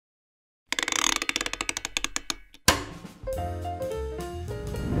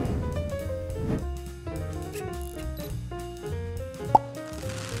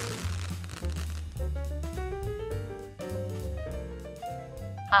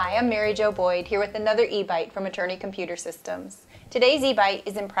Hi, I'm Mary Jo Boyd here with another eBite from Attorney Computer Systems. Today's eBite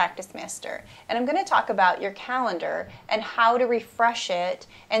is in PracticeMaster, and I'm going to talk about your calendar and how to refresh it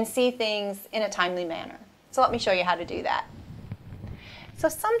and see things in a timely manner. So let me show you how to do that. So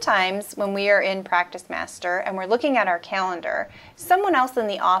sometimes when we are in PracticeMaster and we're looking at our calendar, someone else in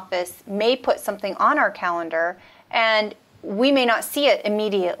the office may put something on our calendar and we may not see it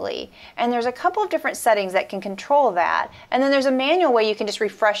immediately. And there's a couple of different settings that can control that. And then there's a manual way you can just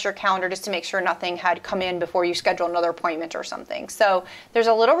refresh your calendar just to make sure nothing had come in before you schedule another appointment or something. So there's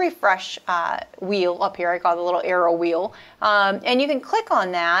a little refresh wheel up here, I call it the little arrow wheel. And you can click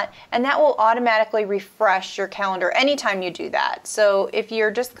on that and that will automatically refresh your calendar anytime you do that. So if you're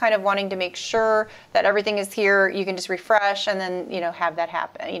just kind of wanting to make sure that everything is here, you can just refresh and then have that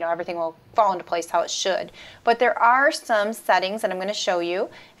happen. Everything will fall into place how it should. But there are some settings that I'm going to show you.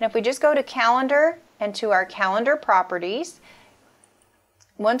 And if we just go to calendar and to our calendar properties,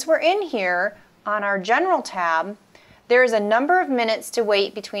 once we're in here on our general tab, there is a number of minutes to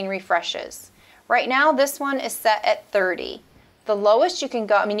wait between refreshes. Right now this one is set at 30. The lowest you can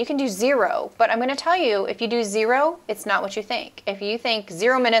go, you can do 0, but I'm going to tell you, if you do 0, it's not what you think. If you think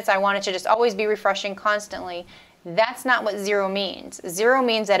 0 minutes, I want it to just always be refreshing constantly, that's not what 0 means. 0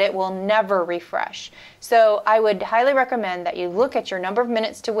 means that it will never refresh. So I would highly recommend that you look at your number of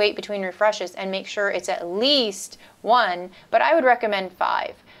minutes to wait between refreshes and make sure it's at least 1, but I would recommend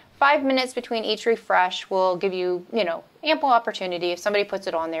 5. 5 minutes between each refresh will give you, ample opportunity. If somebody puts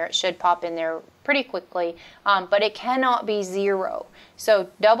it on there, it should pop in there pretty quickly, but it cannot be 0. So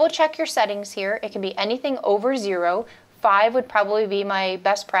double check your settings here. It can be anything over 0. 5 would probably be my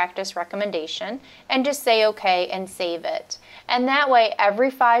best practice recommendation, and just say okay and save it. And that way every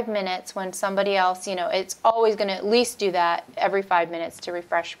 5 minutes when somebody else, it's always going to at least do that every 5 minutes to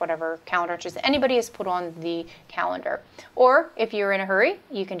refresh whatever calendar entries anybody has put on the calendar. Or if you're in a hurry,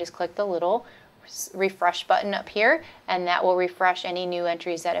 you can just click the little refresh button up here and that will refresh any new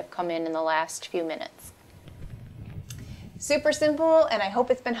entries that have come in the last few minutes. Super simple, and I hope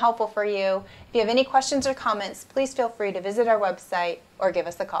it's been helpful for you. If you have any questions or comments, please feel free to visit our website or give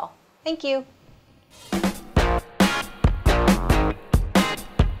us a call. Thank you.